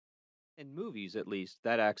In movies, at least,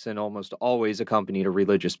 that accent almost always accompanied a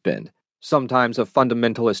religious bend, sometimes a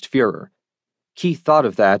fundamentalist furor. Keith thought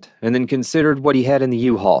of that, and then considered what he had in the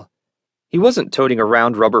U-Haul. He wasn't toting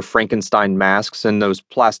around rubber Frankenstein masks and those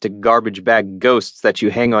plastic garbage bag ghosts that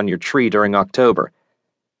you hang on your tree during October.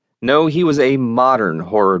 No, he was a modern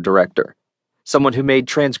horror director, someone who made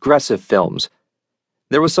transgressive films.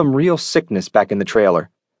 There was some real sickness back in the trailer.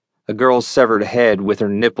 A girl's severed head with her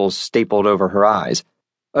nipples stapled over her eyes.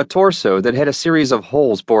 A torso that had a series of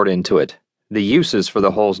holes bored into it. The uses for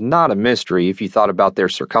the holes not a mystery if you thought about their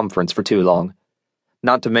circumference for too long.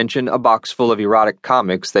 Not to mention a box full of erotic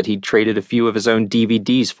comics that he'd traded a few of his own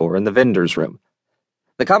DVDs for in the vendor's room.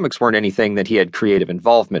 The comics weren't anything that he had creative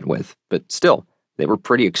involvement with, but still, they were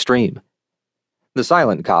pretty extreme. The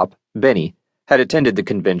silent cop, Benny, had attended the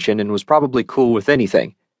convention and was probably cool with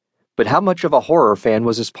anything. But how much of a horror fan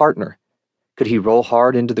was his partner? Could he roll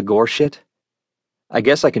hard into the gore shit? I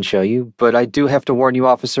guess I can show you, but I do have to warn you,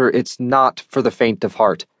 officer, it's not for the faint of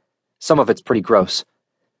heart. Some of it's pretty gross.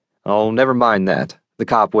 Oh, never mind that. The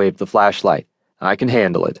cop waved the flashlight. I can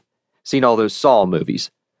handle it. Seen all those Saw movies.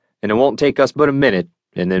 And it won't take us but a minute,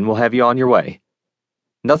 and then we'll have you on your way.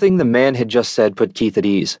 Nothing the man had just said put Keith at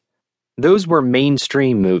ease. Those were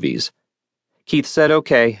mainstream movies. Keith said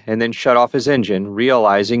okay, and then shut off his engine,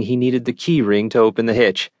 realizing he needed the key ring to open the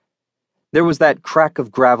hitch. There was that crack of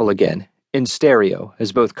gravel again, in stereo,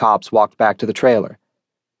 as both cops walked back to the trailer.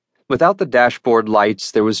 Without the dashboard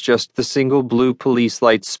lights, there was just the single blue police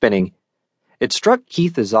light spinning. It struck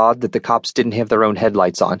Keith as odd that the cops didn't have their own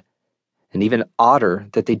headlights on, and even odder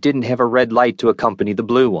that they didn't have a red light to accompany the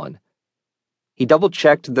blue one. He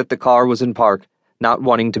double-checked that the car was in park, not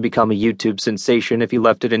wanting to become a YouTube sensation if he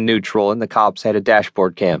left it in neutral and the cops had a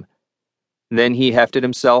dashboard cam. Then he hefted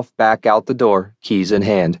himself back out the door, keys in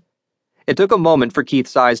hand. It took a moment for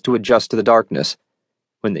Keith's eyes to adjust to the darkness.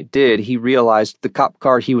 When they did, he realized the cop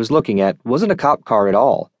car he was looking at wasn't a cop car at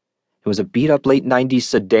all. It was a beat-up late 90s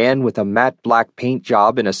sedan with a matte black paint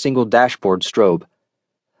job and a single dashboard strobe.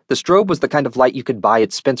 The strobe was the kind of light you could buy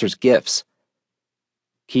at Spencer's Gifts.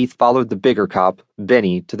 Keith followed the bigger cop,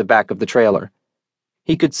 Benny, to the back of the trailer.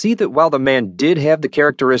 He could see that while the man did have the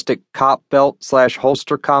characteristic cop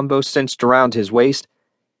belt/holster combo cinched around his waist,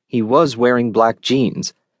 he was wearing black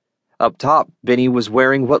jeans. Up top, Benny was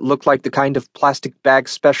wearing what looked like the kind of plastic bag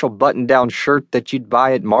special button-down shirt that you'd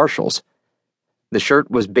buy at Marshall's. The shirt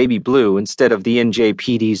was baby blue instead of the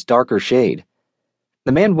NJPD's darker shade.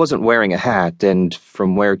 The man wasn't wearing a hat, and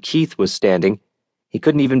from where Keith was standing, he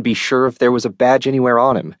couldn't even be sure if there was a badge anywhere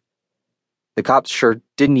on him. The cop's shirt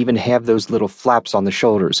didn't even have those little flaps on the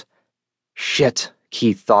shoulders. Shit,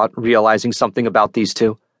 Keith thought, realizing something about these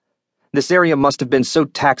two. This area must have been so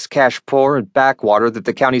tax-cash poor and backwater that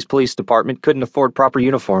the county's police department couldn't afford proper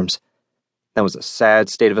uniforms. That was a sad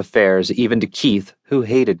state of affairs, even to Keith, who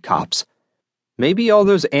hated cops. Maybe all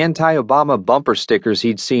those anti-Obama bumper stickers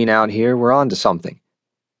he'd seen out here were onto something.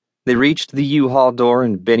 They reached the U-Haul door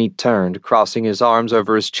and Benny turned, crossing his arms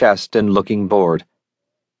over his chest and looking bored.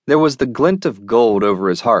 There was the glint of gold over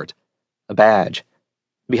his heart, a badge.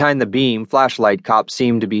 Behind the beam, flashlight cop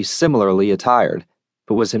seemed to be similarly attired,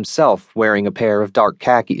 but was himself wearing a pair of dark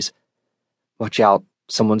khakis. Watch out,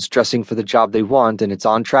 someone's dressing for the job they want and it's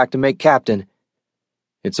on track to make captain.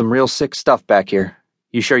 It's some real sick stuff back here.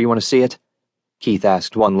 You sure you want to see it? Keith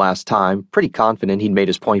asked one last time, pretty confident he'd made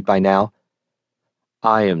his point by now.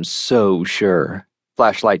 I am so sure,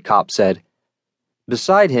 flashlight cop said.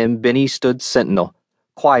 Beside him, Benny stood sentinel,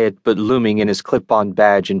 quiet but looming in his clip-on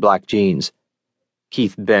badge and black jeans.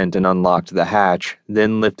 Keith bent and unlocked the hatch,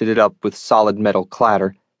 then lifted it up with solid metal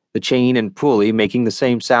clatter, the chain and pulley making the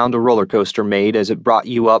same sound a roller coaster made as it brought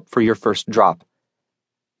you up for your first drop.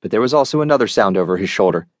 But there was also another sound over his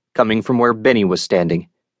shoulder, coming from where Benny was standing.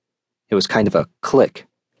 It was kind of a click.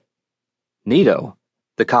 Neato,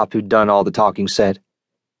 the cop who'd done all the talking said.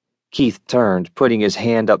 Keith turned, putting his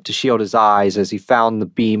hand up to shield his eyes as he found the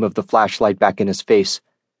beam of the flashlight back in his face.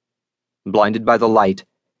 Blinded by the light,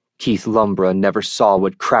 Keith Lumbra never saw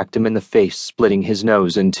what cracked him in the face, splitting his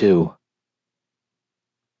nose in two.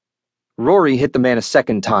 Rory hit the man a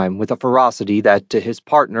second time with a ferocity that, to his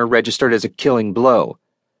partner, registered as a killing blow.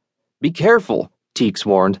 Be careful, Teeks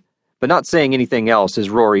warned, but not saying anything else as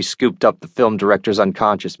Rory scooped up the film director's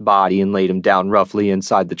unconscious body and laid him down roughly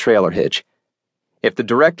inside the trailer hitch. If the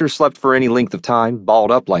director slept for any length of time,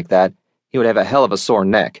 balled up like that, he would have a hell of a sore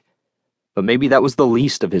neck. But maybe that was the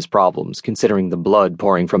least of his problems, considering the blood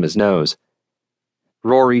pouring from his nose.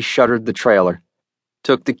 Rory shuttered the trailer,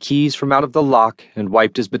 took the keys from out of the lock, and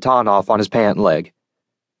wiped his baton off on his pant leg.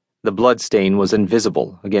 The bloodstain was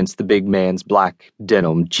invisible against the big man's black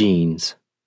denim jeans.